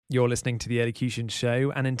You're listening to The Elocution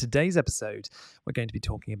Show, and in today's episode, we're going to be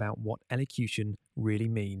talking about what elocution really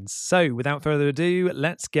means. So, without further ado,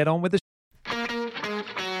 let's get on with the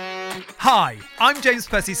Hi, I'm James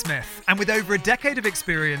Percy Smith, and with over a decade of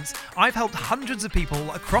experience, I've helped hundreds of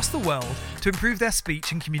people across the world to improve their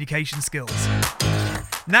speech and communication skills.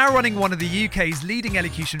 Now running one of the UK's leading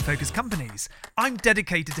elocution-focused companies, I'm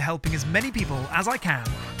dedicated to helping as many people as I can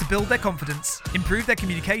to build their confidence, improve their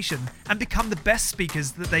communication, and become the best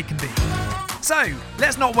speakers that they can be. So,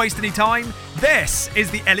 let's not waste any time. This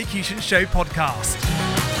is the Elocution Show podcast.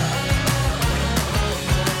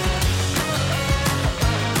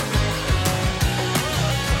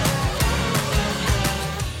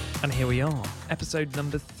 And here we are, episode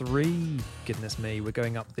number 3. Goodness me, we're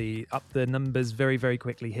going up the numbers very, very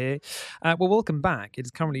quickly here. Well, welcome back. It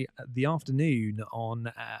is currently the afternoon on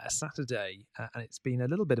a Saturday, and it's been a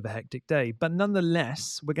little bit of a hectic day. But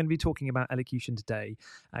nonetheless, we're going to be talking about elocution today,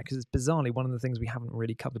 because it's bizarrely one of the things we haven't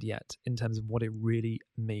really covered yet in terms of what it really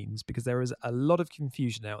means, because there is a lot of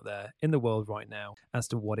confusion out there in the world right now as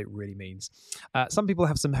to what it really means. Some people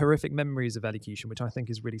have some horrific memories of elocution, which I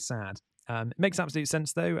think is really sad. It makes absolute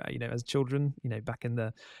sense, though, as children, back in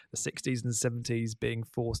the 60s and 70s, being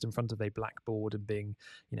forced in front of a blackboard and being,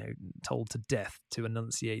 told to death to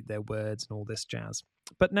enunciate their words and all this jazz.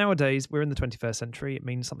 But nowadays, we're in the 21st century. It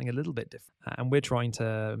means something a little bit different. And we're trying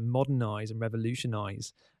to modernize and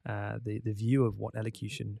revolutionize the view of what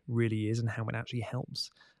elocution really is and how it actually helps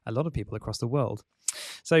a lot of people across the world.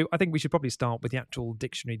 So I think we should probably start with the actual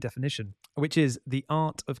dictionary definition, which is the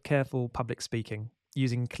art of careful public speaking,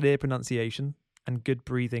 using clear pronunciation and good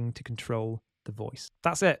breathing to control the voice.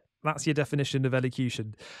 That's it. That's your definition of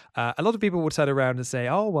elocution. A lot of people will turn around and say,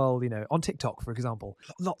 oh, well, on TikTok, for example,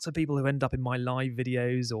 lots of people who end up in my live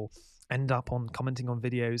videos or end up on commenting on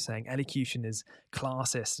videos saying elocution is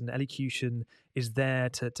classist and elocution is there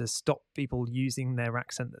to stop people using their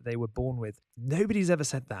accent that they were born with. Nobody's ever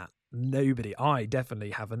said that. Nobody. I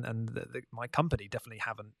definitely haven't, and my company definitely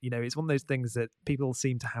haven't. It's one of those things that people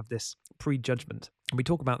seem to have this prejudgment. And we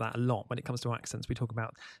talk about that a lot when it comes to accents. We talk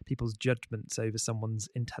about people's judgments over someone's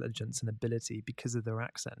intelligence and ability because of their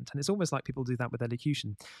accent. And it's almost like people do that with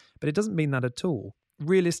elocution. But it doesn't mean that at all.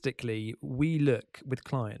 Realistically, we look with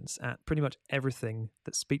clients at pretty much everything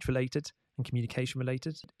that's speech related and communication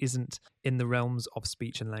related isn't in the realms of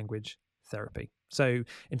speech and language therapy. So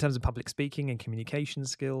in terms of public speaking and communication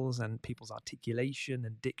skills and people's articulation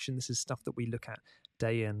and diction, this is stuff that we look at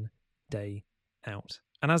day in, day out.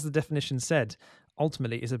 And as the definition said,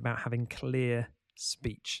 ultimately it's about having clear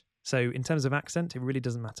speech. So in terms of accent, it really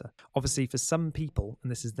doesn't matter. Obviously, for some people,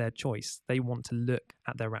 and this is their choice, they want to look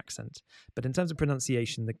at their accent. But in terms of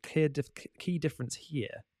pronunciation, the key difference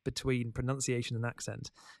here between pronunciation and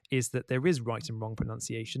accent is that there is right and wrong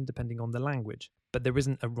pronunciation depending on the language, but there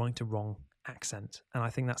isn't a right or wrong accent. And I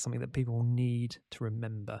think that's something that people need to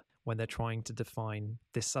remember when they're trying to define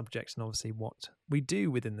this subject and obviously what we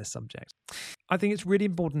do within this subject. I think it's really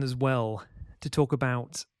important as well to talk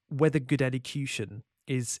about whether good elocution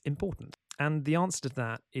is important. And the answer to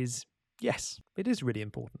that is yes, it is really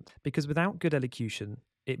important, because without good elocution,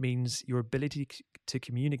 it means your ability to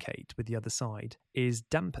communicate with the other side is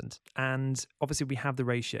dampened. And obviously we have the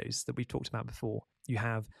ratios that we've talked about before. You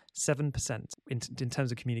have 7% in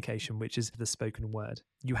terms of communication, which is the spoken word.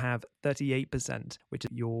 You have 38%, which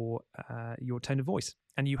is your tone of voice.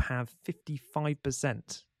 And you have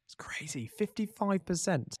 55%. It's crazy,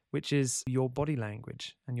 55%, which is your body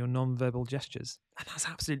language and your non-verbal gestures. And that's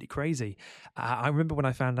absolutely crazy. I remember when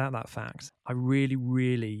I found out that fact, I really,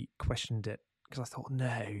 really questioned it, because I thought,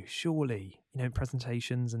 no, surely,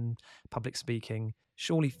 presentations and public speaking,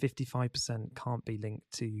 surely 55% can't be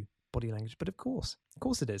linked to body language. But of course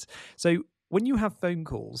it is. So when you have phone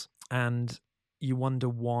calls and you wonder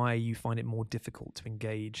why you find it more difficult to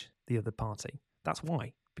engage the other party, that's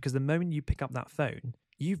why. Because the moment you pick up that phone,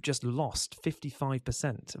 you've just lost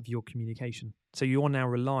 55% of your communication. So you're now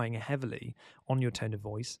relying heavily on your tone of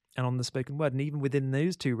voice and on the spoken word. And even within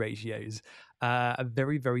those two ratios, a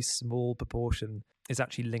very, very small proportion is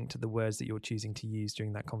actually linked to the words that you're choosing to use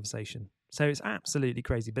during that conversation. So it's absolutely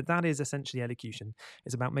crazy. But that is essentially elocution.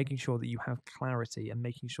 It's about making sure that you have clarity and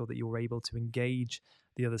making sure that you're able to engage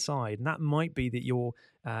the other side. And that might be that you're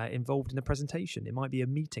involved in a presentation. It might be a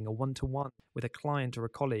meeting, a one-to-one with a client or a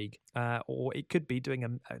colleague, or it could be doing a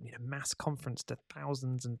mass conference to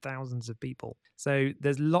thousands and thousands of people. So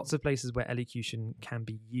there's lots of places where elocution can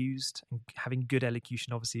be used, and having good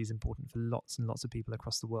elocution obviously is important for lots and lots of people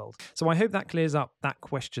across the world. So I hope that clears up that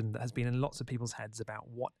question that has been in lots of people's heads about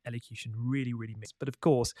what elocution really, really means. But of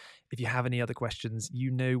course, if you have any other questions,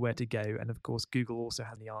 you know where to go. And of course, Google also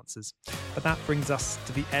has the answers. But that brings us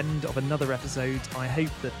to the end of another episode. I hope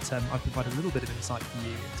that I've provided a little bit of insight for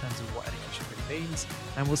you in terms of what elocution really means,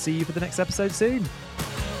 and we'll see you for the next episode soon.